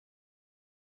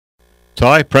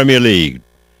Thai Premier League.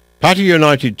 Pattaya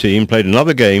United team played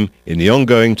another game in the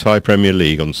ongoing Thai Premier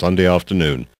League on Sunday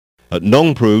afternoon at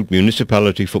Nong Pru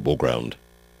Municipality Football Ground.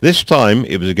 This time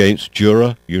it was against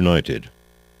Jura United.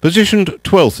 Positioned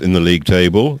 12th in the league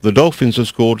table, the Dolphins have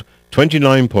scored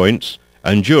 29 points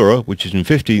and Jura, which is in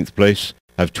 15th place,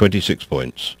 have 26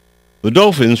 points. The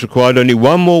Dolphins required only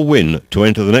one more win to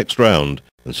enter the next round,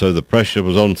 and so the pressure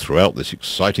was on throughout this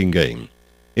exciting game.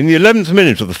 In the 11th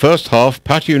minute of the first half,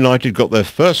 Pattaya United got their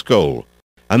first goal,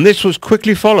 and this was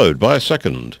quickly followed by a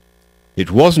second.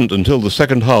 It wasn't until the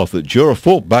second half that Jura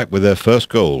fought back with their first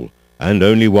goal, and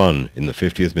only won in the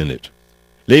 50th minute,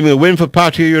 leaving a win for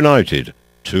Pattaya United,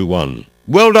 2-1.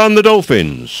 Well done, the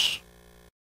Dolphins!